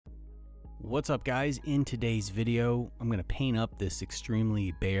What's up, guys? In today's video, I'm going to paint up this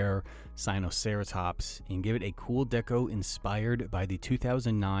extremely bare Sinoceratops and give it a cool deco inspired by the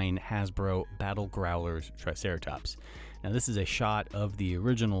 2009 Hasbro Battle Growlers Triceratops. Now, this is a shot of the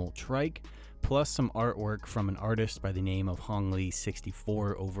original trike, plus some artwork from an artist by the name of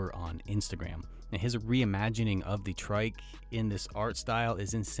Hongli64 over on Instagram. Now, his reimagining of the trike in this art style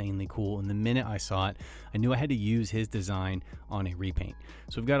is insanely cool, and the minute I saw it, I knew I had to use his design on a repaint.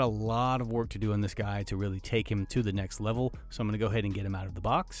 So we've got a lot of work to do on this guy to really take him to the next level. So I'm going to go ahead and get him out of the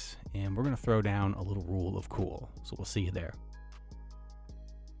box, and we're going to throw down a little rule of cool. So we'll see you there.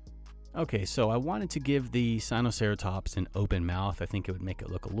 Okay, so I wanted to give the Sinoceratops an open mouth. I think it would make it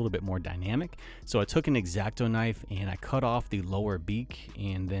look a little bit more dynamic. So I took an X-Acto knife and I cut off the lower beak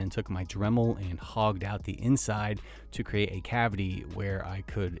and then took my Dremel and hogged out the inside to create a cavity where I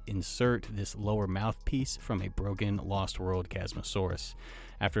could insert this lower mouthpiece from a broken Lost World Chasmosaurus.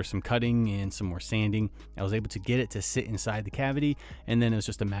 After some cutting and some more sanding, I was able to get it to sit inside the cavity, and then it was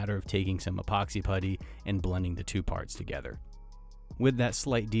just a matter of taking some epoxy putty and blending the two parts together. With that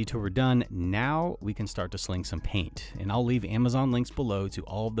slight detour done, now we can start to sling some paint. And I'll leave Amazon links below to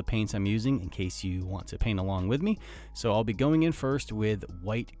all of the paints I'm using in case you want to paint along with me. So I'll be going in first with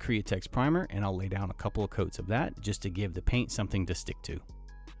white Createx primer, and I'll lay down a couple of coats of that just to give the paint something to stick to.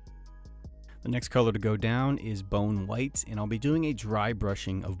 The next color to go down is Bone White, and I'll be doing a dry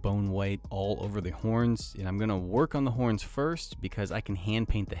brushing of Bone White all over the horns. And I'm going to work on the horns first because I can hand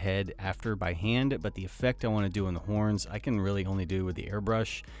paint the head after by hand, but the effect I want to do on the horns I can really only do with the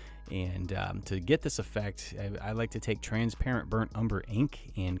airbrush. And to get this effect, I like to take transparent burnt umber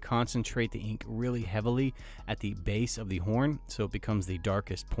ink and concentrate the ink really heavily at the base of the horn so it becomes the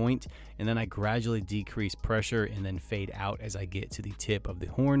darkest point, and then I gradually decrease pressure and then fade out as I get to the tip of the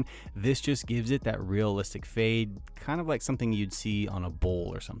horn. This just gives it that realistic fade, kind of like something you'd see on a bowl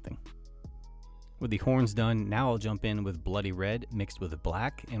or something. With the horns done, now I'll jump in with bloody red mixed with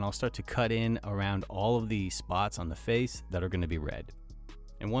black, and I'll start to cut in around all of the spots on the face that are going to be red.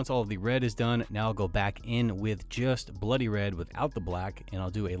 And once all of the red is done, now I'll go back in with just bloody red without the black, and I'll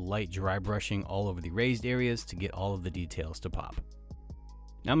do a light dry brushing all over the raised areas to get all of the details to pop.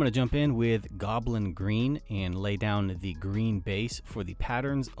 Now I'm going to jump in with Goblin Green and lay down the green base for the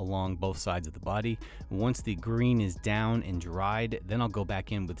patterns along both sides of the body. Once the green is down and dried, then I'll go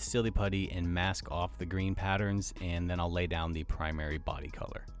back in with Silly Putty and mask off the green patterns, and then I'll lay down the primary body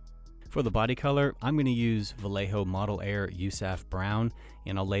color. For the body color, I'm going to use Vallejo Model Air USAF Brown,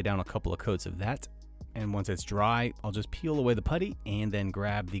 and I'll lay down a couple of coats of that. And once it's dry, I'll just peel away the putty and then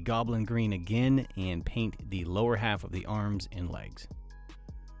grab the Goblin Green again and paint the lower half of the arms and legs.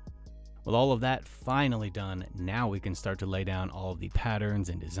 With all of that finally done, now we can start to lay down all of the patterns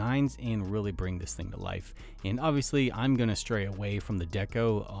and designs and really bring this thing to life. And obviously, I'm going to stray away from the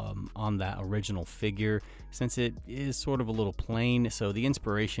deco on that original figure since it is sort of a little plain. So the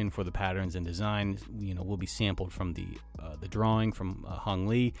inspiration for the patterns and designs, will be sampled from the drawing from Hong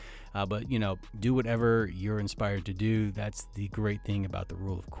Li. But do whatever you're inspired to do. That's the great thing about the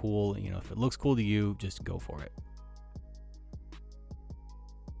rule of cool. If it looks cool to you, just go for it.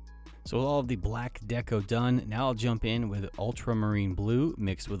 So with all of the black deco done, now I'll jump in with ultramarine blue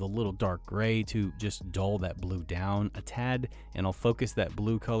mixed with a little dark gray to just dull that blue down a tad, and I'll focus that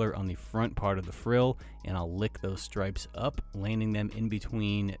blue color on the front part of the frill, and I'll lick those stripes up, landing them in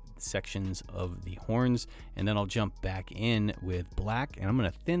between sections of the horns, and then I'll jump back in with black, and I'm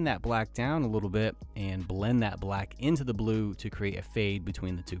going to thin that black down a little bit and blend that black into the blue to create a fade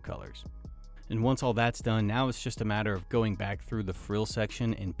between the two colors. And once all that's done, now it's just a matter of going back through the frill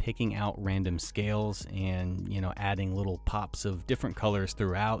section and picking out random scales and, adding little pops of different colors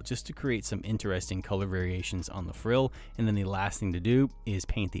throughout just to create some interesting color variations on the frill. And then the last thing to do is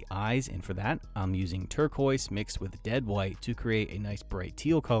paint the eyes. And for that, I'm using turquoise mixed with dead white to create a nice bright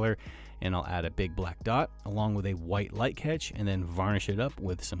teal color. And I'll add a big black dot along with a white light catch and then varnish it up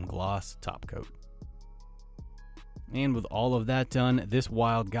with some gloss top coat. And with all of that done, this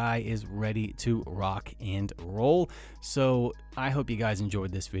wild guy is ready to rock and roll. So I hope you guys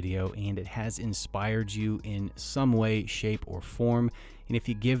enjoyed this video and it has inspired you in some way, shape, or form. And if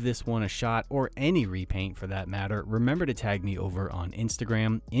you give this one a shot, or any repaint for that matter, remember to tag me over on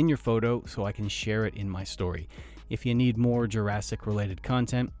Instagram in your photo so I can share it in my story. If you need more Jurassic related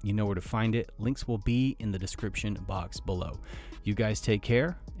content, you know where to find it. Links will be in the description box below. You guys take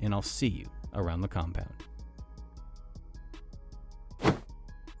care, and I'll see you around the compound.